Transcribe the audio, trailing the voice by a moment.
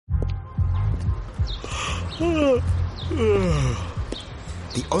The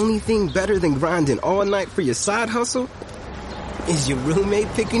only thing better than grinding all night for your side hustle is your roommate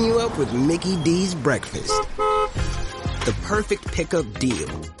picking you up with Mickey D's breakfast. The perfect pickup deal.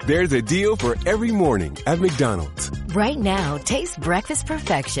 There's a deal for every morning at McDonald's. Right now, taste breakfast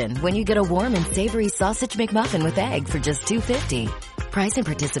perfection when you get a warm and savory sausage McMuffin with egg for just $2.50. Price and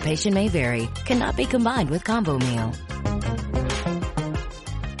participation may vary. Cannot be combined with combo meal.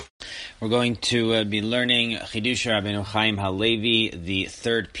 We're going to be learning Chidush Rabbeinu Chaim Halevi, the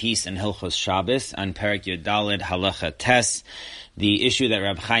third piece in Hilchos Shabbos, on Perek Yud Daled Halacha Tes. The issue that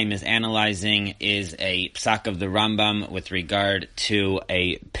Rab Chaim is analyzing is a psak of the Rambam with regard to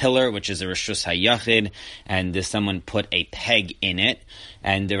a pillar, which is a Reshus HaYachid, and someone put a peg in it.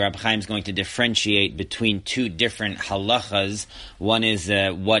 And the Rab Chaim is going to differentiate between two different halachas. One is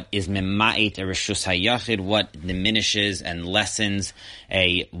what is mema'it a Reshus HaYachid, what diminishes and lessens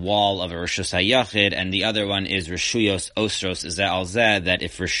a wall of a Reshus HaYachid, and the other one is Reshuyos Osros Zeh al Zeh, that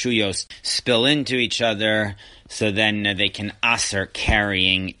if Reshuyos spill into each other, so then they can aser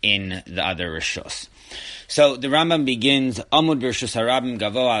carrying in the other Reshus. So the Rambam begins, Amud b'Reshus HaRabim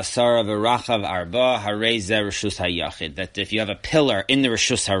Gavoa Asara v'Rachav Arba Harei Zeh Reshus HaYachid. That if you have a pillar in the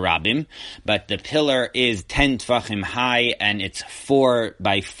Reshus HaRabim, but the pillar is 10 tfachim high and it's 4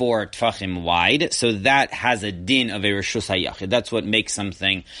 by 4 tfachim wide, so that has a din of a Reshus HaYachid. That's what makes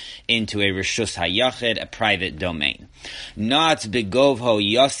something into a Reshus HaYachid, a private domain. Not begovho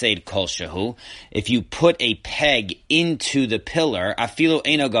yosed kol shehu. If you put a peg into the pillar, afilu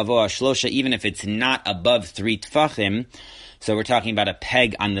eino gavoa shlosha, even if it's not above 3 tfachim, so we're talking about a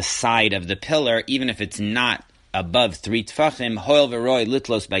peg on the side of the pillar, even if it's not above 3 tfachim, hoil v'roi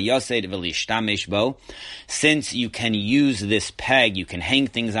litlos bayosed v'lishtamesh bo. Since you can use this peg, you can hang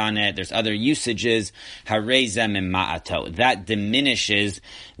things on it, there's other usages, harei zeh mima'ato. That diminishes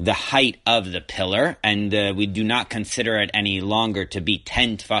the height of the pillar, and we do not consider it any longer to be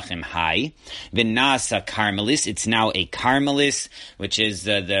 10 tfachim high. V'nasa karmelis, it's now a karmelis, which is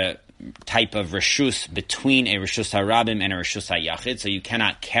the type of reshus between a Reshus HaRabim and a Reshus HaYachid, so you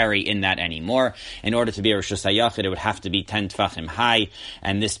cannot carry in that anymore. In order to be a Reshus HaYachid, it would have to be 10 tfachim high,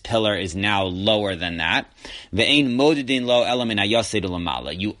 and this pillar is now lower than that. Ve'ein modedin lo ela min hayosed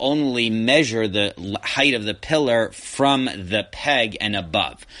u'lamala. You only measure the height of the pillar from the peg and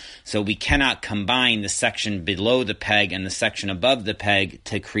above. So we cannot combine the section below the peg and the section above the peg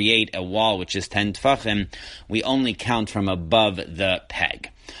to create a wall which is 10 tfachim. We only count from above the peg.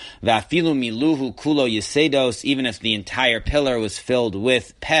 Va'afilu miluhu kulo yesedos, even if the entire pillar was filled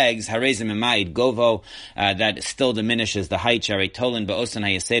with pegs, harezim ema'id govo, that still diminishes the height, sharei tolen ba'osan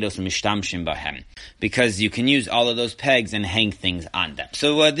hayesedos mishtamshim bahem. Because you can use all of those pegs and hang things on them.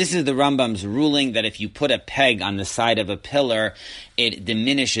 So this is the Rambam's ruling that if you put a peg on the side of a pillar, it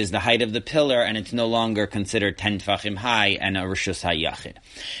diminishes the height of the pillar, and it's no longer considered 10 tfachim high and a Reshus HaYachid.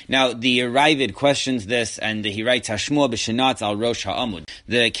 Now, the Ravid questions this, and he writes, Hashmua b'shenatz al rosh ha'amud.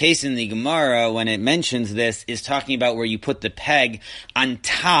 The case in the Gemara, when it mentions this, is talking about where you put the peg on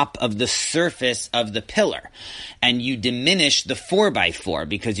top of the surface of the pillar, and you diminish the 4x4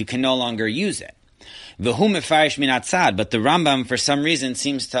 because you can no longer use it. V'hu mefarish min atzad, but the Rambam, for some reason,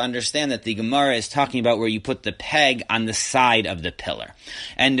 seems to understand that the Gemara is talking about where you put the peg on the side of the pillar.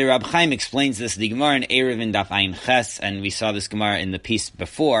 And the Rab Chaim explains this, the Gemara in Erev in Daf Ayin Ches, and we saw this Gemara in the piece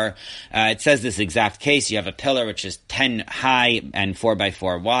before. It says this exact case. You have a pillar which is 10 high and 4 by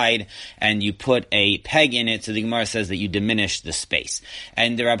 4 wide, and you put a peg in it, so the Gemara says that you diminish the space.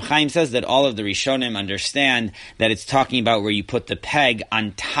 And the Rab Chaim says that all of the Rishonim understand that it's talking about where you put the peg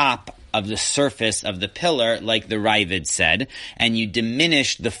on top of the surface of the pillar, like the Ravid said, and you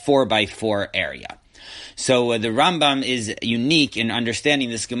diminish the 4x4 area. So the Rambam is unique in understanding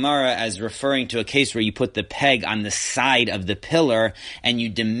this Gemara as referring to a case where you put the peg on the side of the pillar and you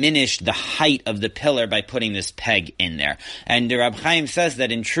diminish the height of the pillar by putting this peg in there. And the Rab Chaim says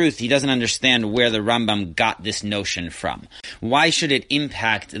that in truth he doesn't understand where the Rambam got this notion from. Why should it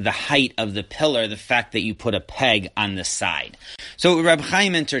impact the height of the pillar, the fact that you put a peg on the side? So Rab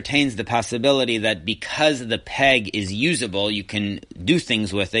Chaim entertains the possibility that because the peg is usable, you can do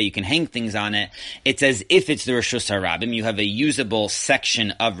things with it, you can hang things on it. It's as if it's the Reshus HaRabim, you have a usable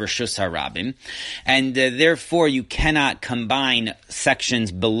section of Reshus HaRabim, and therefore you cannot combine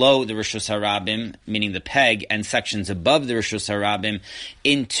sections below the Reshus HaRabim, meaning the peg, and sections above the Reshus HaRabim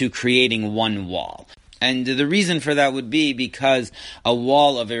into creating one wall. And the reason for that would be because a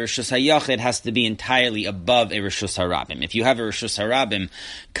wall of a Rishus HaYachid has to be entirely above a Rishus HaRabim. If you have a Rishus HaRabim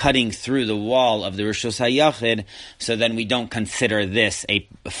cutting through the wall of the Rishus HaYachid, so then we don't consider this a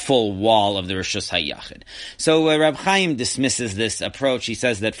full wall of the Rishus HaYachid. So Rab Chaim dismisses this approach. He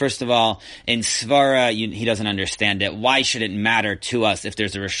says that, first of all, in Svara, he doesn't understand it. Why should it matter to us if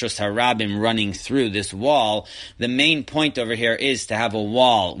there's a Rishus HaRabim running through this wall? The main point over here is to have a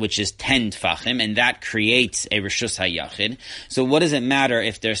wall which is 10 tfachim, and that creates a Rishus HaYachid. So what does it matter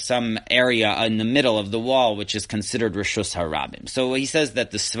if there's some area in the middle of the wall which is considered Rishus HaRabim? So he says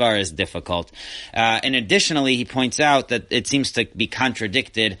that the Svar is difficult. And additionally, he points out that it seems to be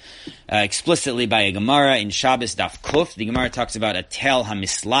contradicted explicitly by a Gemara in Shabbos Daf Kuf. The Gemara talks about a tel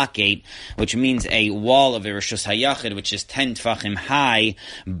hamislakate, which means a wall of a Rishus HaYachid which is 10 tfachim high,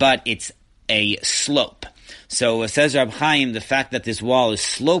 but it's a slope. So says Rab Chaim, the fact that this wall is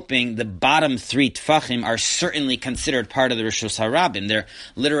sloping, the bottom 3 tfachim are certainly considered part of the Rishus HaRabim. They're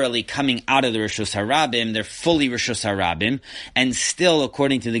literally coming out of the Rishus HaRabim. They're fully Rishus HaRabim. And still,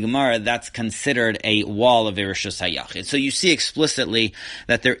 according to the Gemara, that's considered a wall of a Rishus HaYachid. So you see explicitly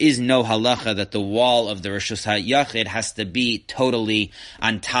that there is no halacha that the wall of the Rishus HaYachid has to be totally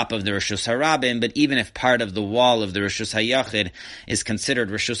on top of the Rishus HaRabim. But even if part of the wall of the Rishus HaYachid is considered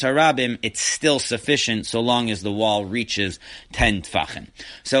Rishus HaRabim, it's still sufficient so long as the wall reaches 10 tfachim.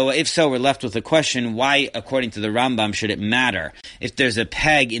 So if so, we're left with the question, why, according to the Rambam, should it matter? If there's a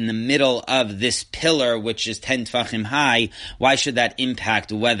peg in the middle of this pillar, which is 10 tfachim high, why should that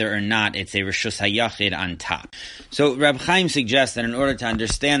impact whether or not it's a Rishus HaYachid on top? So Rab Chaim suggests that in order to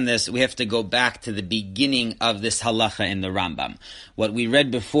understand this, we have to go back to the beginning of this halacha in the Rambam. What we read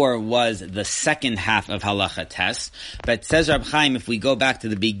before was the second half of halacha tes, but says Rab Chaim, if we go back to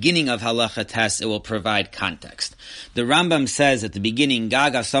the beginning of halacha tes, it will provide context. The Rambam says at the beginning,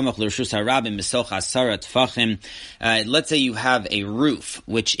 Gaga samach l'Rishus HaRabim b'soch asara tfachim. Let's say you have a roof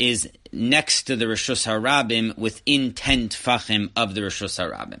which is next to the Rishus HaRabim within 10 tfachim of the Rishus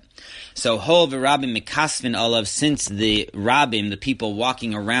HaRabim. So hol v'rabim mikasvin olav, since the Rabim, the people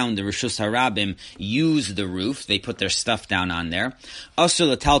walking around the Rishus HaRabim, use the roof, they put their stuff down on there. Asur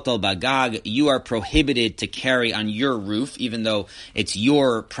l'taltal bagag, you are prohibited to carry on your roof, even though it's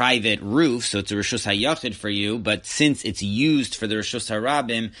your private roof, so it's a Rishus HaYachid for you, but since it's used for the Rishus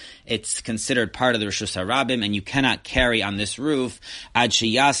HaRabim, it's considered part of the Rishus HaRabim, and you cannot carry on this roof ad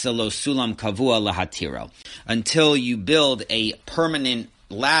sheyasa lo sulam kavua lahatiro, until you build a permanent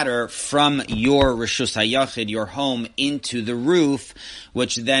ladder from your Rishus HaYachid, your home, into the roof,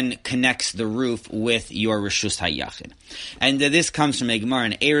 which then connects the roof with your Rishus HaYachid. And this comes from a Gemara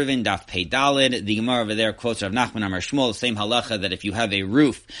in Eruvin, Daf Pei Daled. The Gemara over there quotes Rav Nachman Amar Shmuel, the same halacha, that if you have a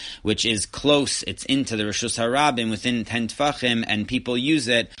roof which is close, it's into the Rishus HaRabim within 10 tfachim, and people use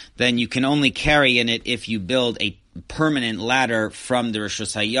it, then you can only carry in it if you build a permanent ladder from the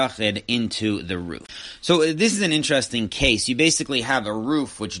Rishus HaYachid into the roof. So this is an interesting case. You basically have a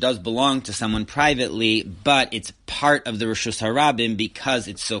roof which does belong to someone privately, but it's part of the Rishus HaRabim because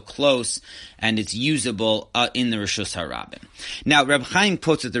it's so close and it's usable in the Rishus HaRabim. Now, Reb Chaim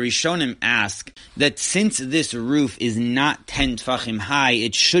quotes that the Rishonim ask that since this roof is not 10 tfachim high,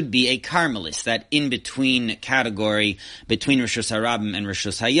 it should be a Carmelis, that in-between category between Rishus HaRabim and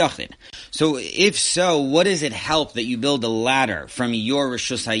Rishus HaYachid. So if so, what does it help that you build a ladder from your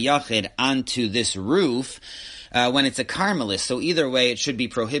Rishus HaYachid onto this roof when it's a Carmelis? So either way, it should be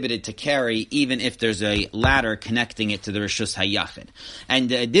prohibited to carry, even if there's a ladder connecting it to the Rishus HaYachid.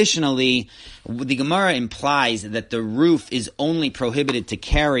 And additionally, the Gemara implies that the roof is only prohibited to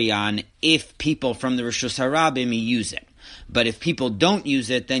carry on if people from the Rishus HaRabim use it. But if people don't use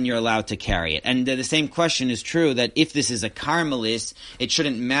it, then you're allowed to carry it. And the same question is true, that if this is a Carmelis, it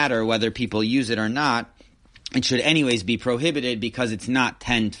shouldn't matter whether people use it or not. It should anyways be prohibited because it's not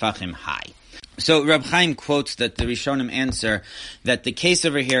 10 tfachim high. So Reb Chaim quotes that the Rishonim answer that the case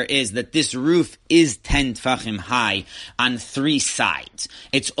over here is that this roof is 10 tfachim high on 3 sides.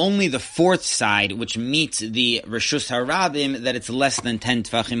 It's only the 4th side which meets the Rishus HaRabim that it's less than 10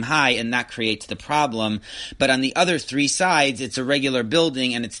 tfachim high, and that creates the problem. But on the other 3 sides, it's a regular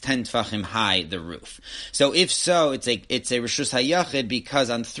building and it's 10 tfachim high, the roof. So if so, it's a Rishus HaYachid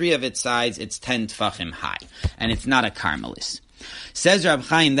because on 3 of its sides it's 10 tfachim high, and it's not a Carmelis. Says Rab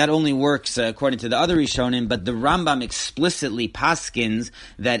Chaim, that only works according to the other Rishonim, but the Rambam explicitly paskins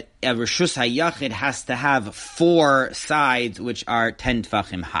that a Reshus HaYachid has to have 4 sides which are 10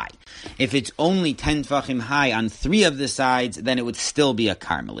 Tfachim high. If it's only 10 Tfachim high on 3 of the sides, then it would still be a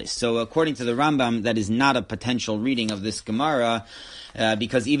Karmelis. So according to the Rambam, that is not a potential reading of this Gemara,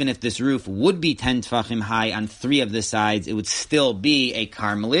 because even if this roof would be 10 Tfachim high on 3 of the sides, it would still be a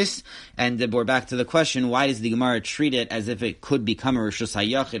Karmelis. And we're back to the question, why does the Gemara treat it as if it could become a Reshus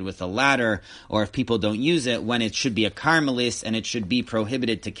HaYachid with a ladder, or if people don't use it, when it should be a Karmelis and it should be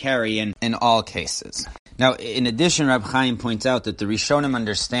prohibited to carry in all cases? Now, in addition, Rab Chaim points out that the Rishonim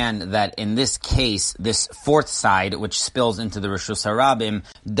understand that in this case, this 4th side, which spills into the Reshus HaRabim,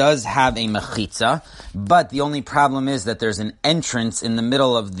 does have a mechitza, but the only problem is that there's an entrance in the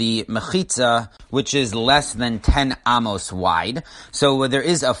middle of the mechitza, which is less than 10 amos wide. So there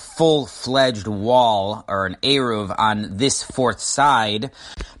is a full-fledged wall, or an eruv, on this 4th side,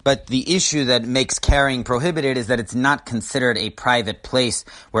 but the issue that makes carrying prohibited is that it's not considered a private place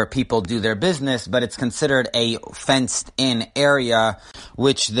where people do their business, but it's considered a fenced-in area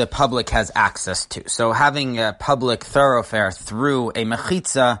which the public has access to. So having a public thoroughfare through a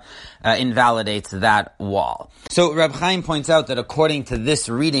mechitza invalidates that wall. So Reb Chaim points out that according to this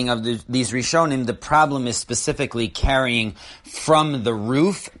reading of these Rishonim, the problem is specifically carrying from the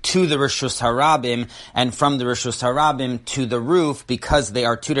roof to the Reshus HaRabim, and from the Reshus HaRabim to the roof, because they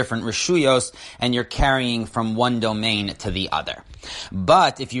are 2 different Reshuyos, and you're carrying from one domain to the other.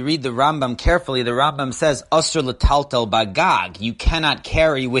 But if you read the Rambam carefully, the Rambam says, Asr l'taltel bagag, you cannot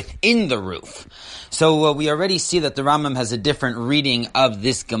carry within the roof. So we already see that the Rambam has a different reading of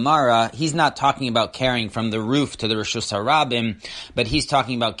this Gemara. He's not talking about carrying from the roof to the Reshus HaRabim, but he's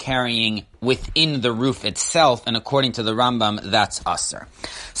talking about carrying within the roof itself, and according to the Rambam, that's Asr.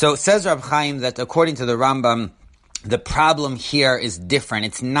 So it says Rab Chaim that according to the Rambam, the problem here is different.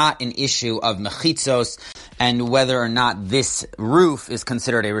 It's not an issue of mechitzos and whether or not this roof is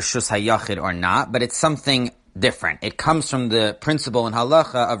considered a Reshus HaYachid or not, but it's something different. It comes from the principle in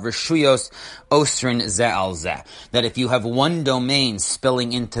halacha of Reshuyos Osrin Ze al Ze, that if you have one domain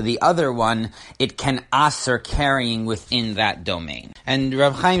spilling into the other one, it can aser carrying within that domain. And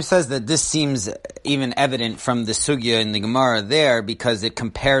Rav Chaim says that this seems even evident from the sugya in the Gemara there, because it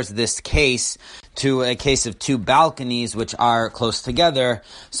compares this case to a case of 2 balconies which are close together.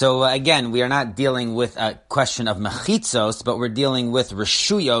 So again, we are not dealing with a question of mechitzos, but we're dealing with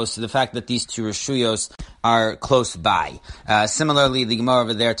reshuyos, the fact that these 2 reshuyos are close by. Similarly, the Gemara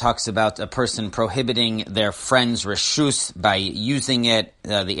over there talks about a person prohibiting their friend's reshus by using it,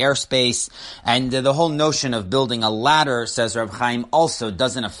 the airspace, and the whole notion of building a ladder, says Reb Chaim, also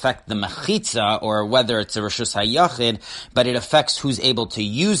doesn't affect the mechitza, or whether it's a reshus hayachid, but it affects who's able to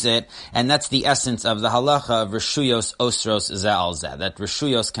use it, and that's the essence of the halacha of reshuyos osros ze al ze, that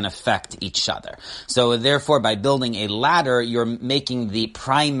reshuyos can affect each other. So therefore, by building a ladder, you're making the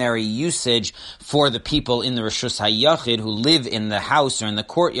primary usage for the people in the reshus hayachid who live in the house or in the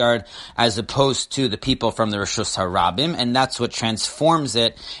courtyard, as opposed to the people from the reshus harabim, and that's what transforms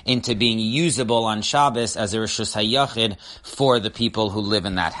it into being usable on Shabbos as a reshus hayachid for the people who live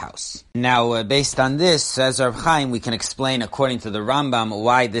in that house. Now, based on this, says Rav Chaim, we can explain according to the Rambam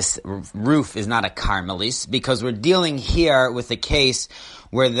why this roof is not a karmelis, because we're dealing here with a case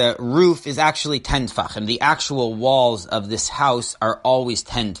where the roof is actually 10 tfachim. The actual walls of this house are always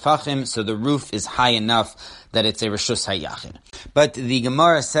 10 tfachim, so the roof is high enough that it's a reshus hayachid. But the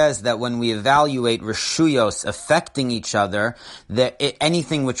Gemara says that when we evaluate reshuyos affecting each other, that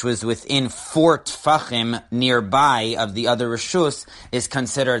anything which was within 4 tfachim nearby of the other reshus is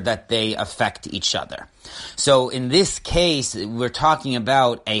considered that they affect each other. So in this case, we're talking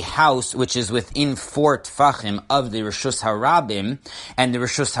about a house which is within 4 tfachim of the Reshus Harabim, and the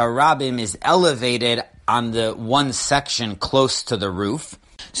Reshus Harabim is elevated on the one section close to the roof.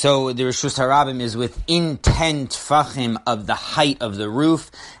 So the Reshus Harabim is within 10 tfachim of the height of the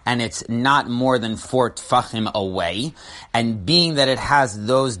roof, and it's not more than 4 tfachim away. And being that it has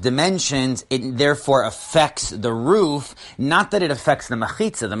those dimensions, it therefore affects the roof, not that it affects the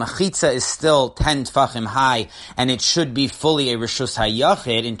mechitza. The mechitza is still 10 tfachim high, and it should be fully a Reshus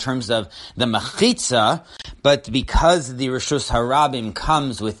HaYachid in terms of the mechitza, but because the Reshus Harabim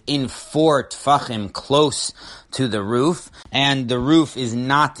comes within 4 tfachim close to the roof, and the roof is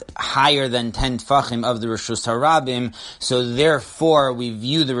not higher than 10 tfachim of the Rishus Harabim, so therefore we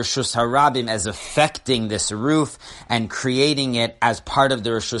view the Rishus Harabim as affecting this roof and creating it as part of the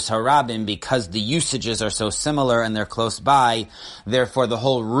Rishus Harabim because the usages are so similar and they're close by. Therefore the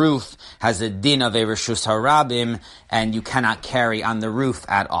whole roof has a din of a Rishus Harabim, and you cannot carry on the roof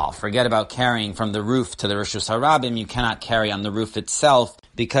at all. Forget about carrying from the roof to the Rishus Harabim, you cannot carry on the roof itself,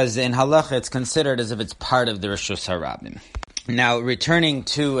 because in halacha it's considered as if it's part of the Rishus Harabim. Now, returning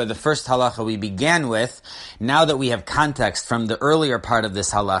to the first halacha we began with, now that we have context from the earlier part of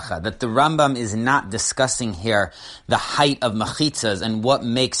this halacha, that the Rambam is not discussing here the height of mechitzas and what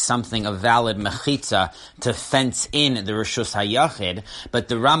makes something a valid mechitza to fence in the Rishus HaYachid, but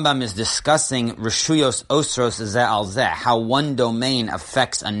the Rambam is discussing Rishuyos Osros Zeh al Zeh, how one domain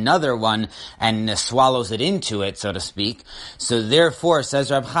affects another one and swallows it into it, so to speak. So therefore, says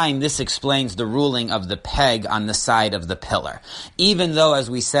Rab Chaim, this explains the ruling of the peg on the side of the pillar. Even though, as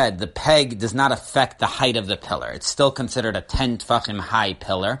we said, the peg does not affect the height of the pillar, it's still considered a 10 tfachim high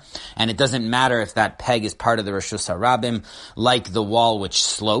pillar, and it doesn't matter if that peg is part of the Rishus Harabim, like the wall which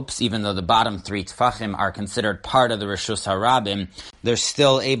slopes, even though the bottom 3 tfachim are considered part of the Rishus Harabim, they're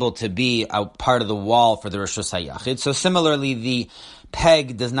still able to be a part of the wall for the Rishus HaYachid. So similarly, the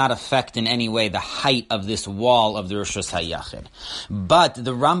peg does not affect in any way the height of this wall of the Rishus HaYachid. But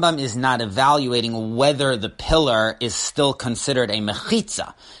the Rambam is not evaluating whether the pillar is still considered a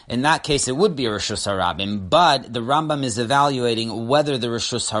mechitza. In that case, it would be a Rishus Harabim, but the Rambam is evaluating whether the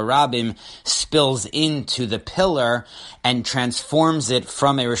Rishus Harabim spills into the pillar and transforms it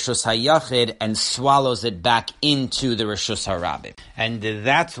from a Rishus HaYachid and swallows it back into the Rishus Harabim. And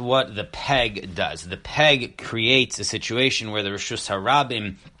that's what the peg does. The peg creates a situation where the Rishus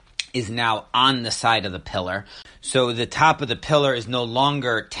Harabim is now on the side of the pillar. So the top of the pillar is no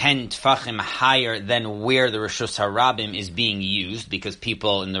longer 10 tfachim higher than where the Rishus Harabim is being used, because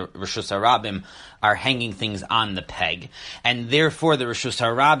people in the Rishus Harabim are hanging things on the peg. And therefore the Rishus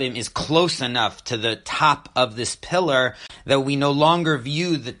Harabim is close enough to the top of this pillar that we no longer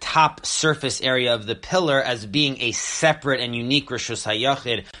view the top surface area of the pillar as being a separate and unique Rishus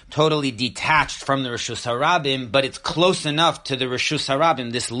HaYachid, totally detached from the Rishus Harabim, but it's close enough to the Rishus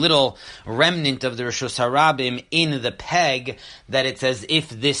Harabim, this little remnant of the Rishus Harabim in the peg, that it's as if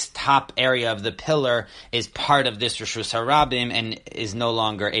this top area of the pillar is part of this Rishus Harabim and is no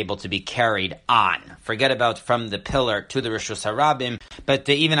longer able to be carried on. Forget about from the pillar to the Rishus Harabim, but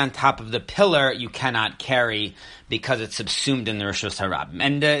even on top of the pillar you cannot carry because it's subsumed in the Rishus Harabim.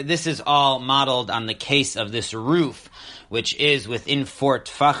 And this is all modeled on the case of this roof, which is within 4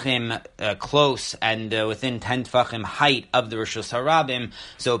 tfachim close and within 10 tfachim height of the Rishus Harabim,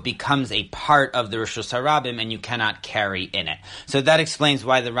 so it becomes a part of the Rishus Harabim and you cannot carry in it. So that explains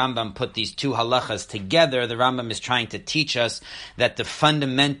why the Rambam put these two halachas together. The Rambam is trying to teach us that the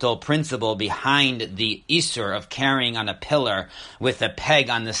fundamental principle behind the isur of carrying on a pillar with a peg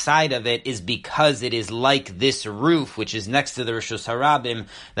on the side of it is because it is like this roof, which is next to the Rishus Harabim,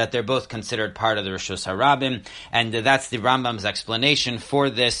 that they're both considered part of the Rishus Harabim, and that's the Rambam's explanation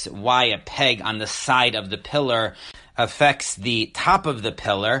for this, why a peg on the side of the pillar affects the top of the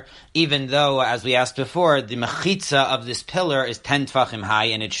pillar, even though, as we asked before, the mechitza of this pillar is 10 tfachim high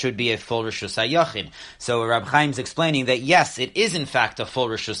and it should be a full Rishus HaYachid. So Rab Chaim's explaining that yes, it is in fact a full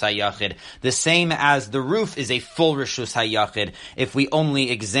Rishus HaYachid, the same as the roof is a full Rishus HaYachid if we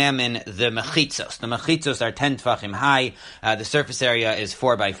only examine the mechitzos. The mechitzos are 10 tfachim high, the surface area is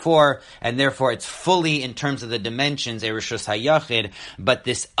 4 by 4, and therefore it's fully, in terms of the dimensions, a Rishus HaYachid, but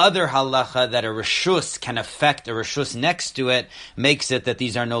this other halacha that a Rishus can affect a Rishus next to it makes it that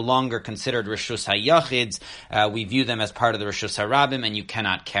these are no longer considered Rishus HaYachids. We view them as part of the Rishus Harabim and you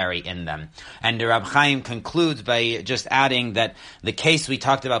cannot carry in them. And Rab Chaim concludes by just adding that the case we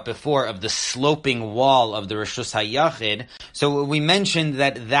talked about before of the sloping wall of the Rishus HaYachid, so we mentioned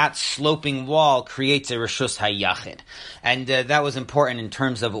that sloping wall creates a Rishus HaYachid. And that was important in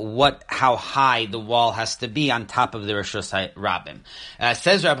terms of how high the wall has to be on top of the Rishus Harabim.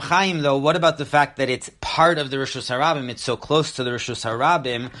 Says Rab Chaim, though, what about the fact that it's part of the Rishus Harabim, it's so close to the Rishus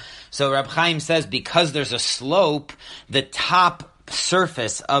Harabim? So Rab Chaim says because there's a slope, the top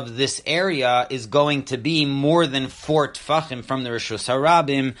surface of this area is going to be more than 4 tfachim from the Rishus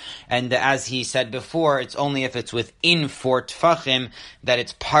Harabim, and as he said before, it's only if it's within 4 tfachim that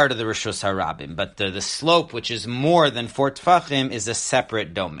it's part of the Rishus Harabim. But the slope, which is more than 4 tfachim, is a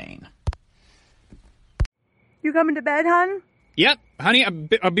separate domain. You coming to bed, hon? Yep, honey,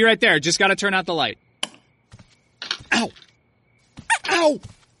 I'll be right there. Just gotta turn out the light. Ow! Ow!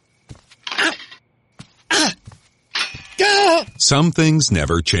 Ow! Ah! Some things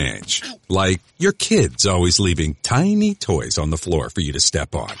never change. Like your kids always leaving tiny toys on the floor for you to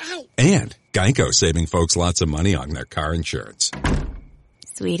step on. And Geico saving folks lots of money on their car insurance.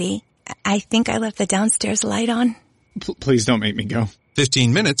 Sweetie, I think I left the downstairs light on. Please don't make me go.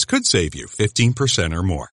 15 minutes could save you 15% or more.